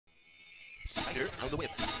Spider of the web.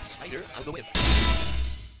 Spider of the web.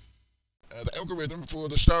 The algorithm for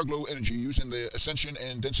the star glow energy using the ascension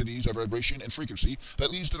and densities of vibration and frequency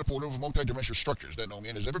that leads to the portal of multi-dimensional structures that no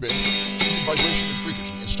man has ever been. Vibration and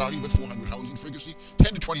frequency, and starting with 400 housing frequency,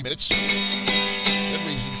 10 to 20 minutes. Then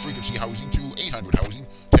raising frequency housing to 800 housing,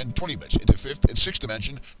 10 to 20 minutes. Into fifth and sixth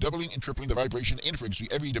dimension, doubling and tripling the vibration and frequency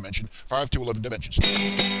every dimension, 5 to 11 dimensions.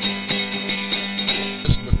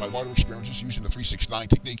 With my water experiences using the 369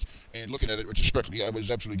 technique and looking at it retrospectively, I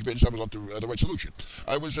was absolutely convinced I was on the right solution.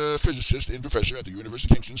 I was a physicist and professor at the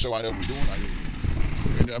University of Kingston, so I know what I was doing.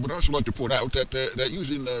 And I would also like to point out that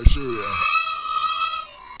using the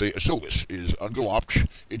solus is enveloped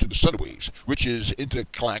into the sun waves, which is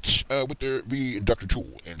intercalaxed with the re-inductor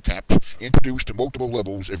tool and capped, introduced multiple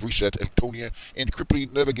levels of reset, ectonia, and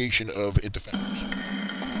crippling navigation of interference.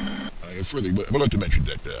 Further, I would like to mention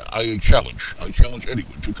that I challenge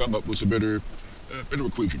anyone to come up with a better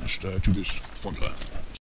equations to this formula.